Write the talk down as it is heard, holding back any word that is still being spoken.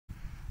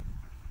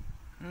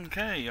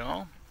Okay,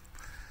 y'all.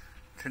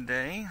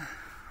 Today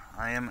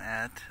I am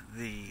at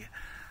the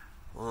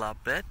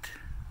Labette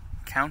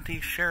County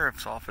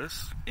Sheriff's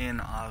Office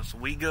in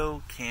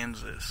Oswego,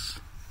 Kansas.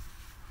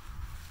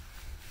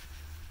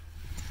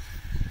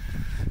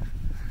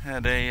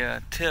 Had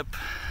a tip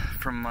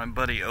from my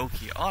buddy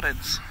Okie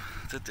Audits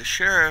that the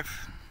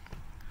sheriff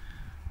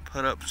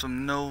put up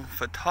some no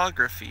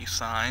photography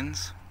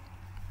signs,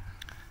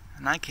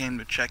 and I came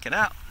to check it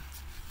out.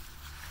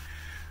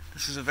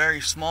 This is a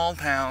very small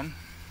town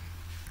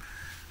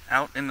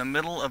out in the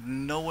middle of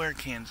nowhere,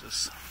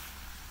 Kansas.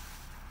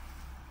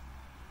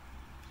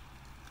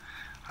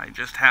 I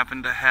just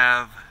happened to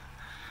have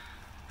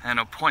an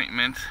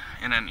appointment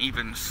in an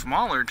even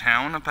smaller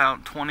town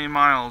about 20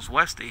 miles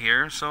west of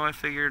here, so I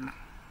figured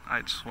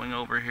I'd swing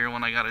over here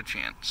when I got a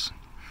chance.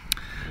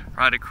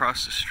 Right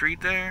across the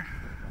street there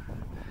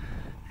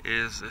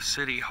is the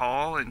City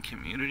Hall and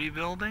Community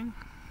Building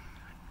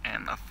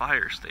and the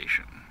fire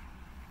station.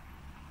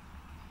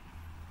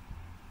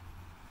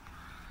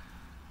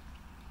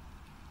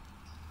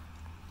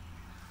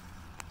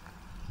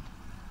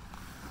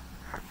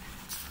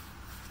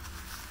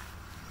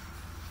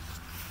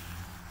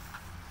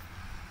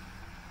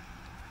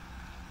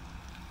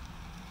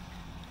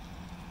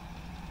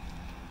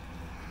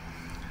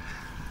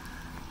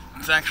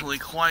 It's actually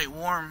quite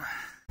warm.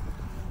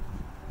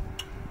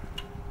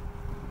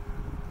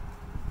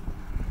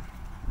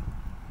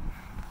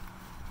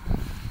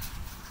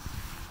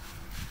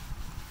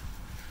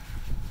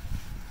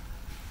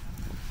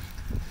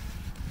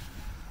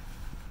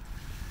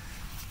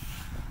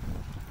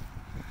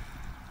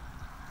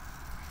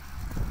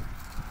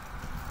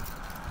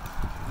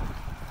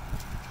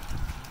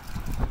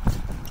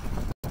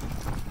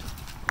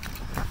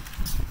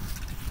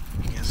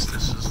 I guess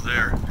this is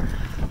their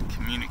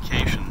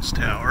communications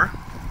tower.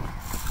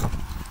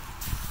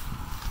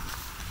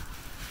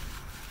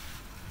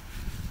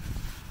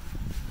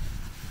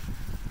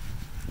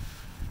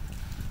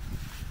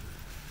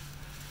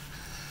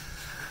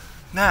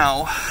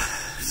 Now,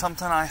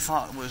 something I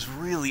thought was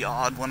really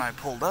odd when I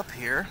pulled up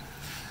here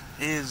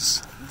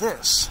is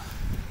this.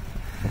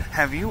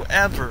 Have you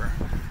ever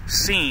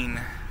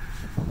seen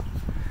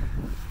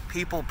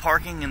people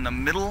parking in the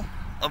middle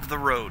of the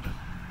road?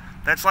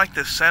 That's like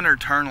the center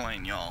turn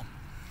lane, y'all.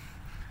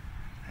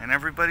 And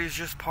everybody's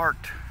just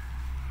parked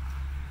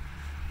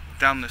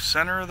down the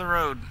center of the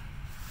road.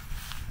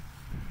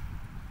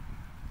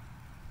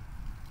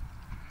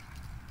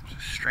 It's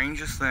the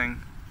strangest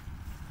thing.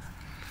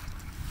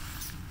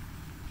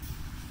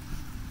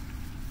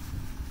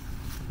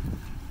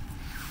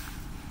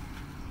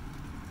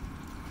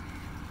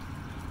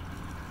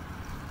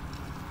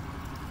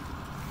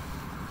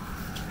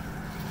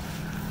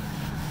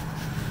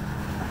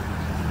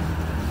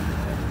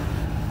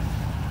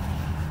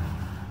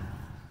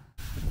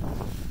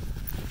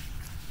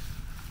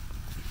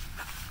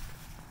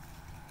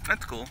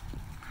 That's cool.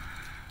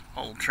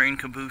 Old train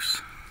caboose.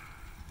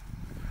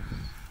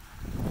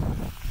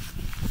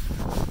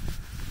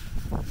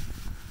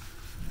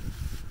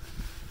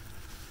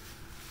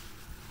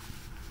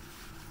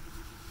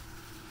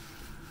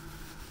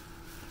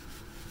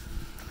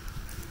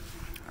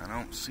 I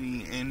don't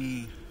see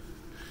any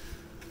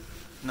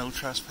no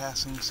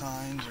trespassing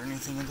signs or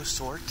anything of the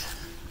sort.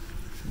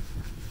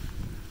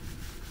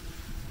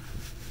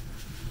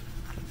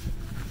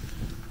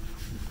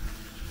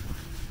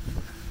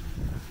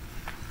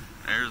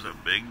 There's a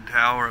big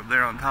tower up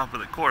there on top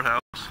of the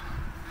courthouse.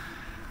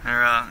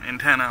 Or,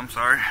 antenna, I'm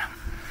sorry.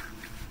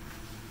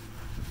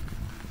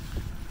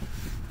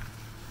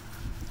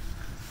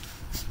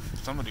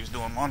 Somebody's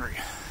doing laundry.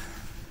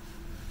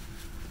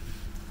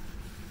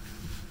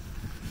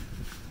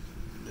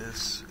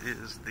 This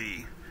is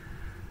the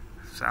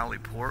Sally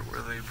Port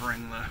where they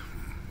bring the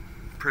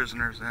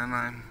prisoners in,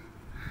 I'm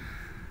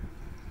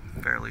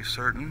fairly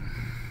certain.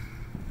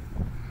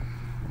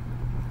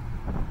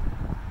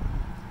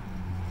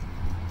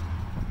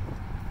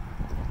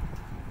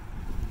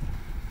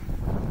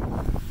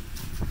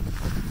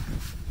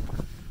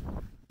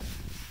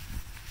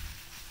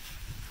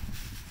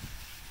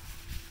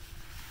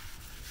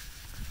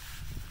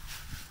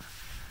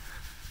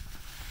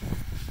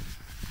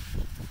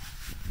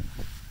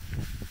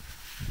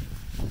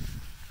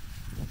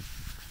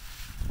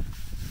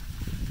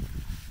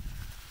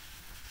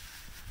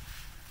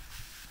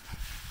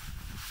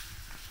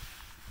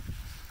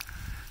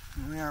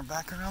 We are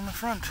back around the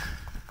front.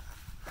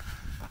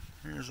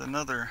 Here's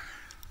another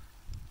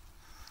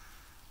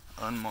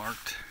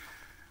unmarked .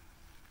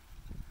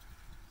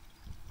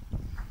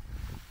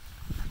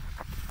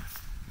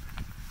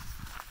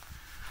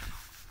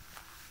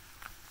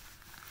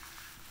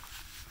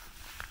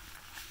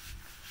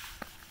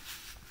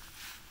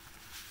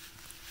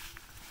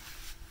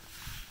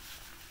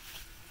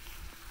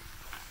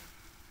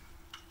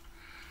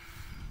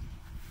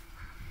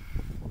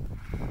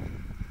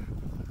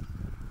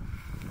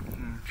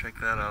 Check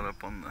that out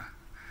up on the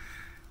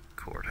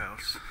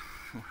courthouse.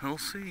 We'll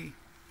see.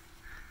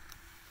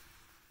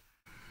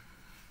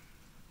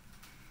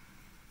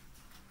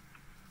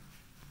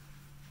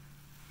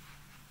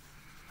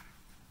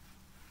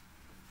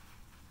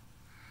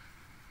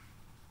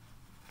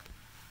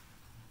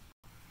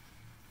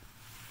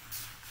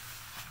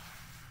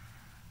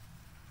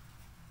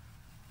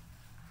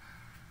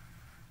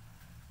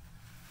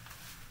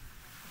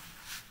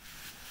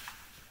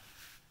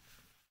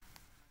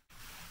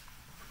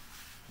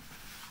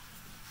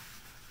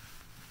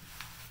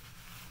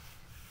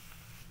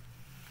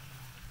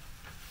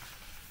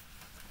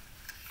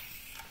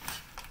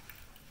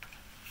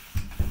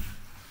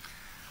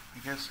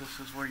 I guess this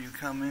is where you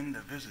come in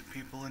to visit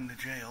people in the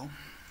jail.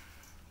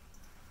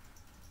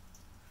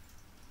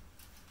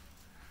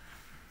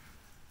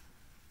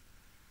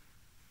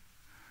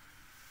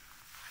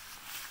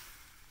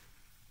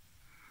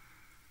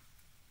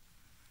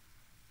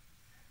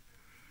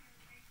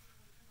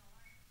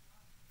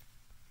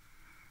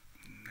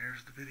 And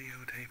there's the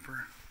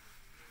videotaper.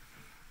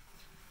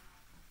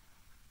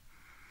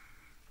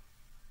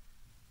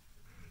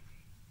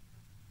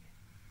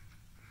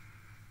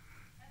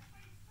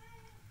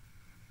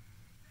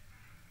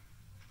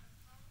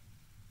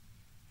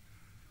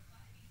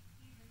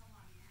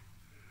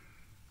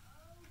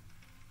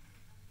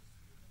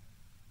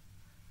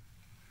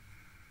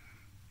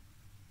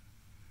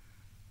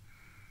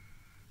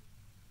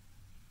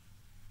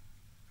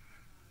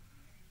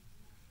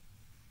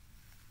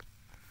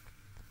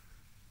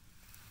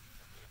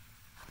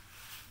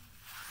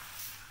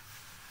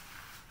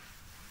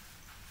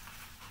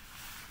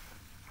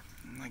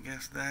 I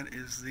guess that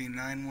is the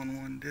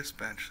 911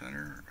 dispatch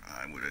center,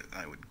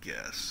 I would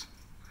guess.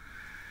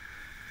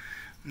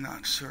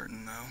 Not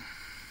certain though.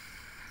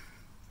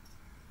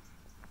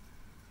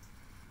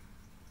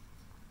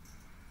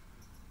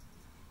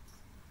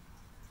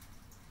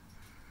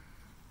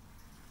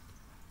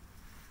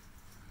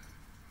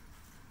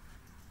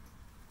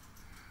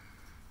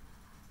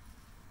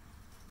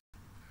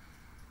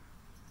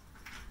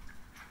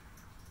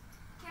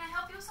 Can I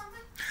help you with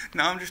something?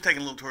 No, I'm just taking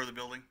a little tour of the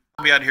building.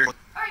 I'll be out here.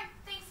 Alright,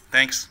 thanks.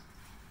 Thanks.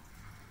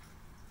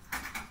 I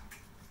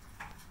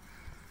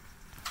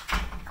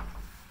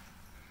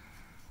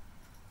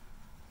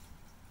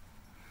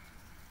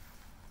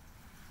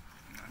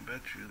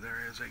bet you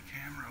there is a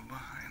camera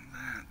behind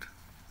that.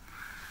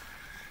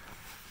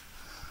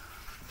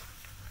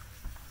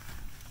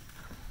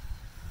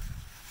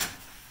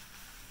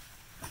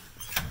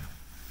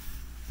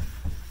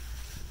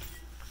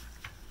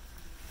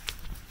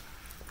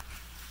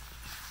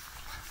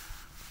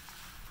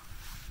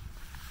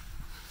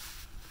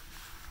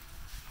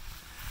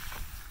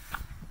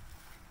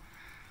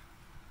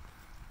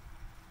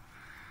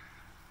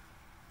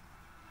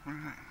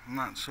 Alright, I'm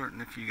not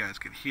certain if you guys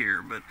could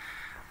hear, but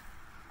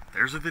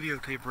there's a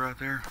videotaper out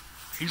there.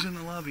 He's in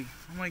the lobby.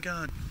 Oh my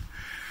god.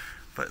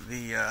 But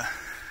the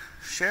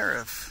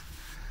sheriff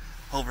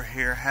over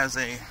here has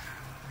a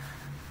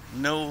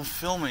no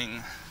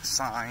filming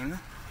sign,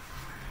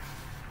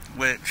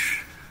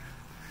 which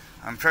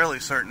I'm fairly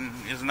certain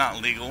is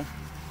not legal.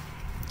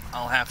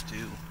 I'll have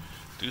to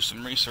do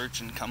some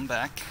research and come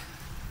back.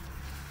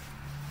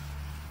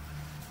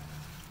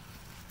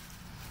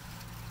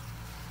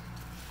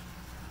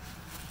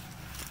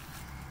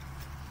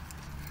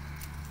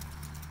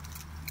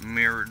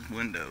 Mirrored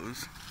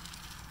windows.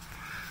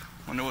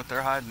 Wonder what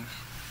they're hiding.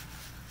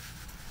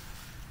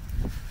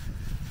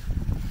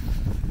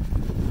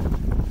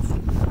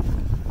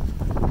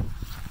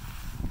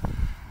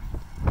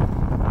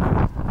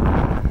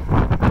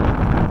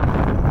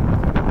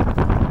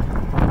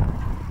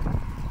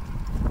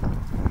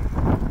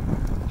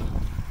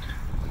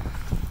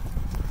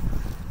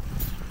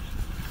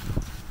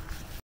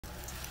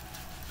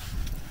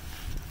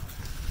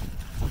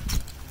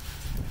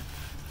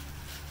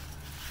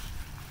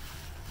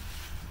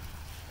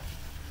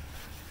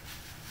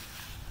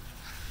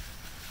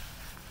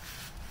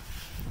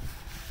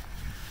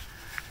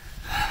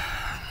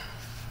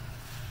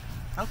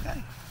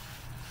 Okay.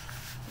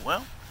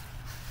 Well,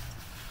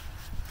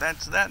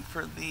 that's that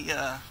for the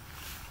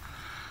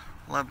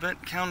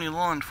Labette County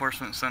Law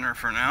Enforcement Center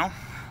for now.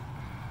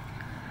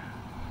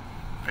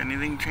 If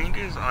anything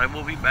changes, I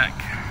will be back.